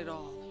 or not at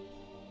all.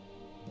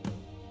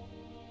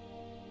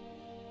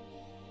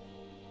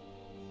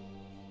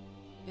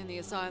 In the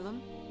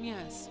asylum?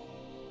 Yes.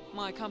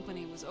 My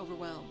company was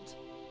overwhelmed.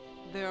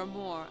 There are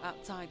more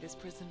outside this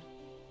prison.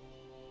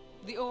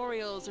 The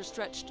Orioles are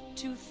stretched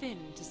too thin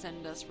to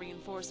send us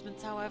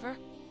reinforcements, however.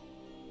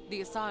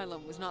 The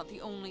asylum was not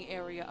the only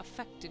area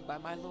affected by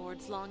my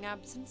lord's long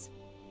absence,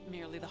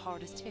 merely the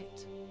hardest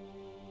hit.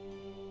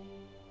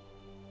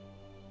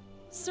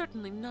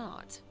 Certainly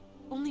not.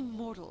 Only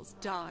mortals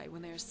die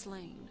when they are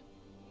slain.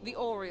 The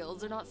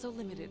Orioles are not so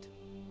limited.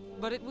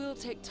 But it will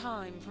take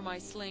time for my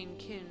slain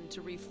kin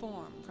to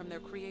reform from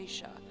their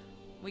creatia.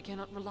 We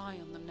cannot rely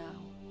on them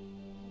now.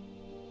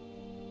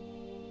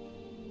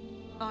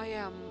 I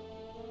am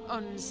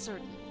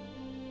uncertain.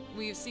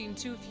 We have seen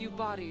too few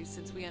bodies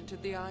since we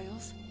entered the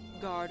Isles,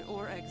 guard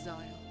or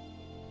exile.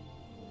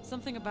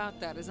 Something about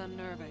that is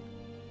unnerving.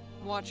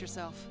 Watch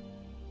yourself.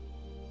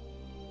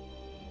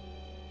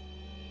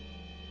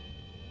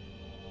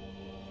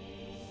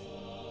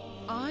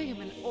 I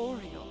am an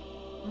Oriole.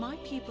 My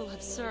people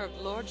have served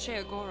Lord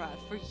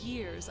Sheogorath for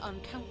years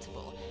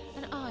uncountable,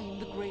 and I am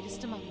the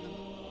greatest among them.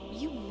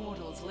 You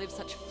mortals live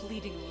such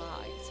fleeting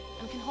lives,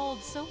 and can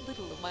hold so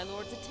little of my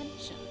lord's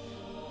attention.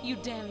 You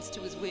dance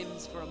to his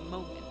whims for a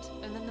moment,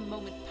 and then the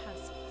moment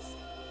passes.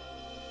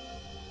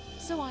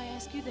 So I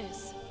ask you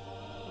this,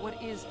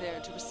 what is there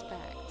to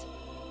respect?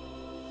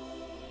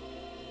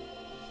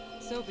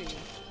 So be it.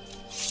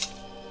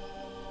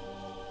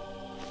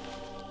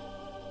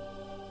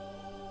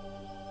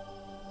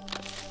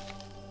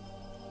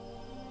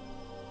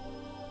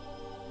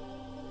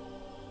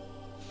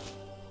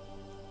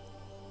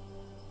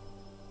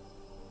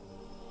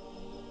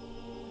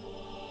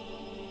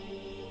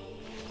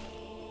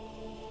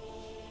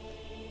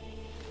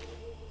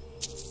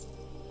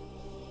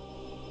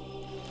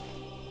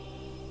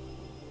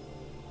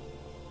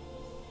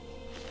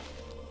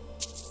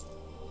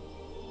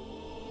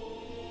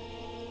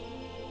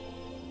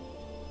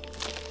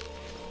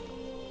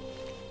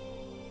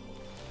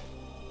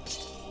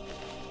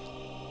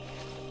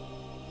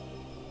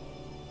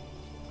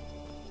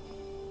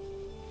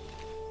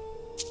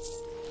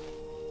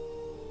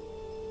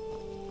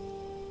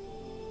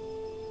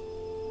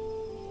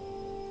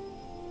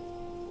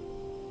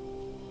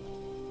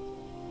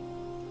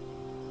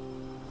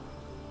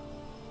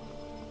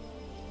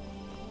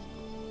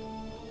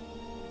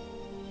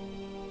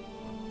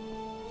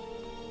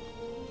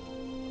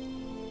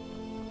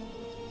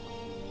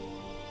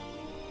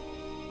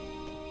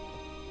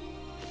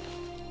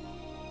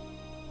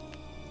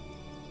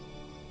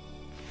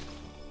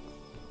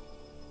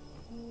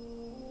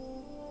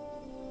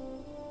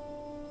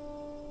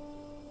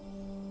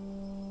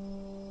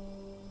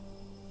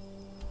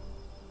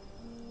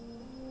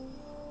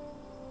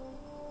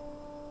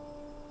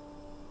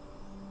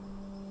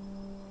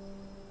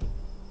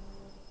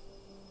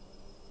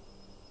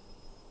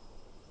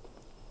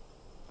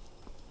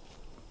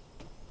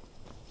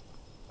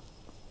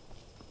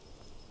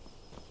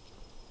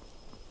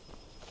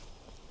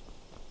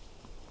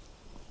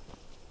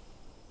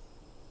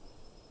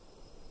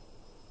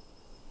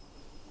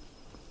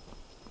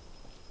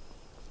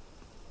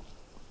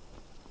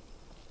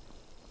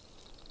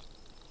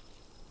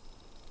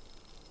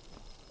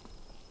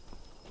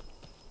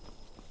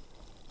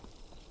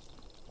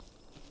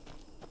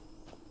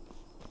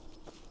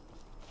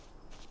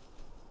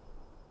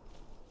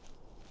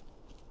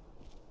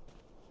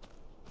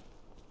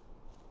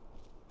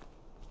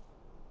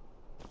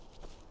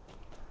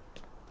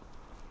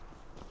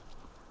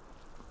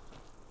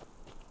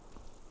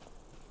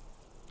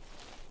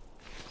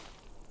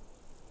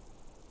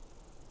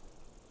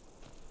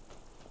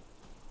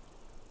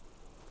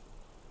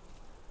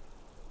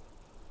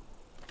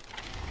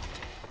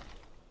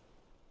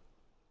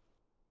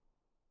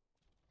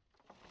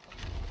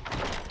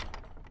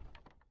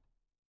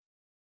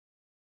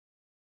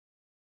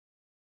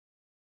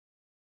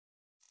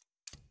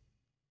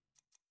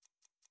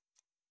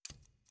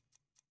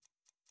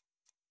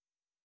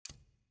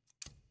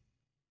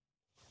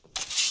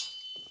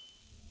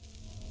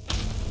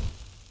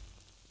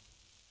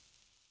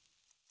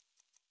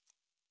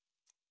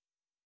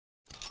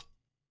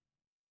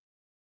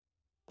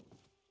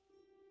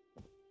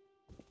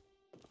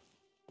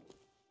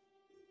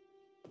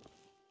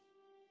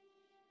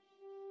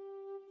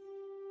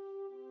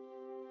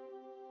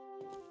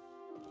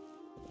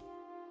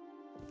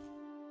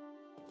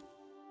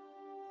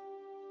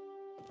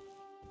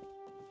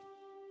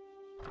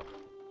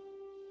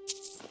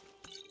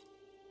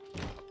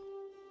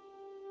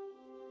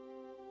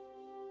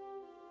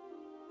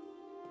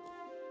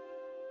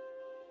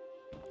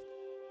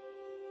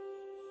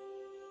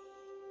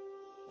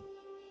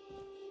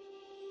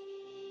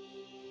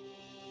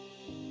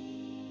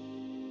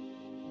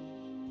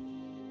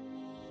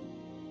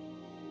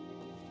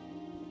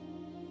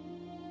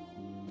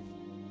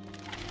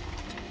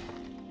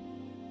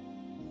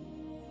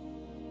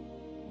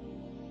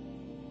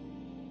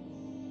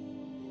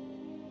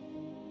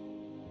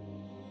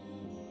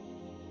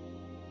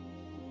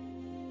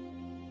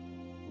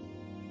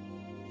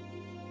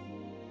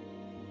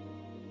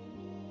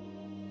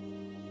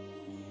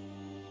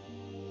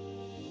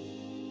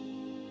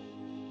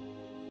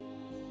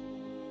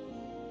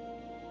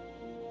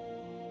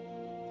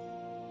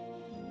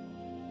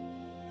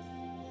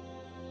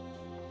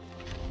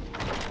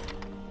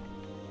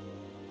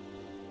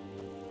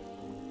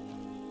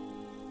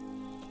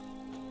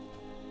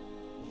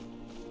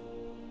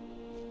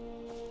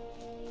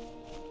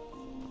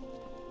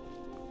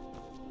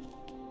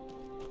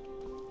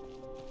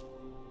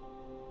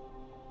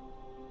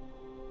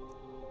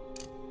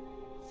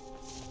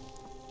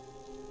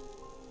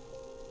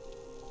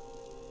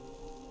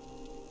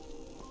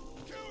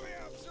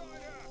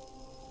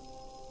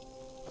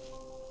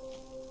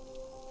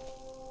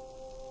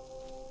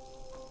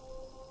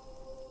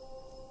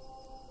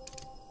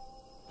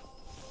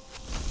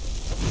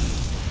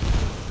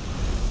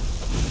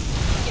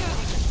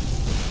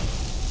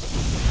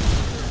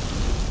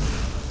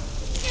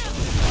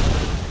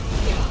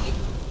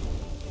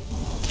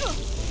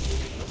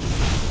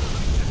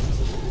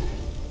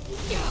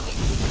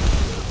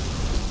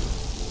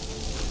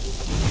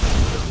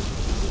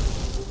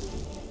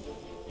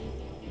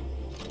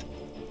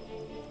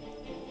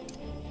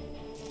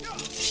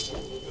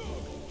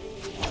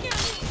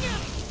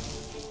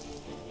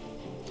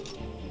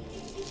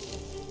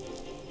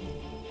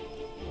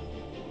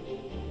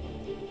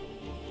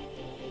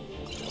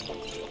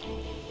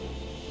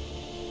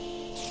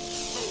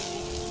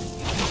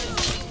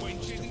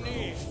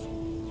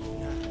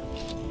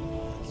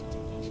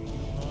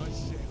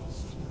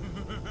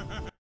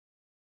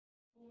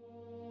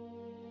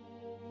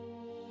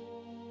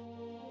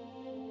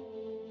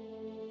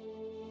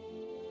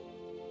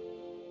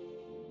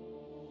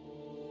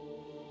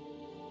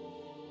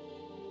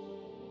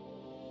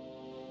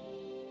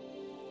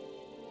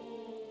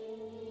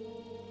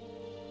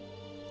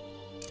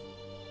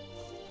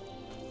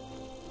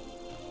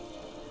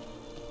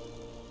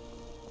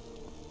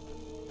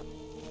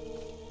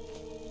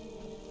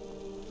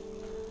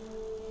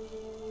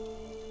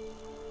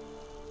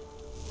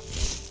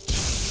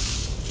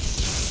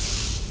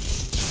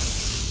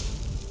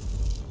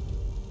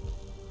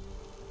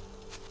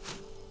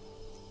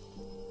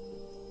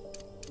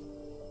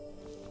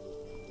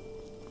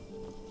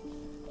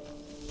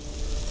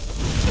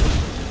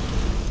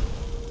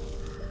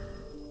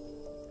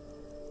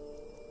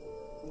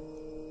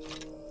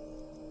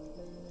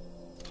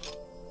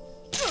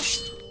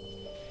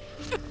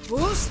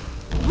 Boost!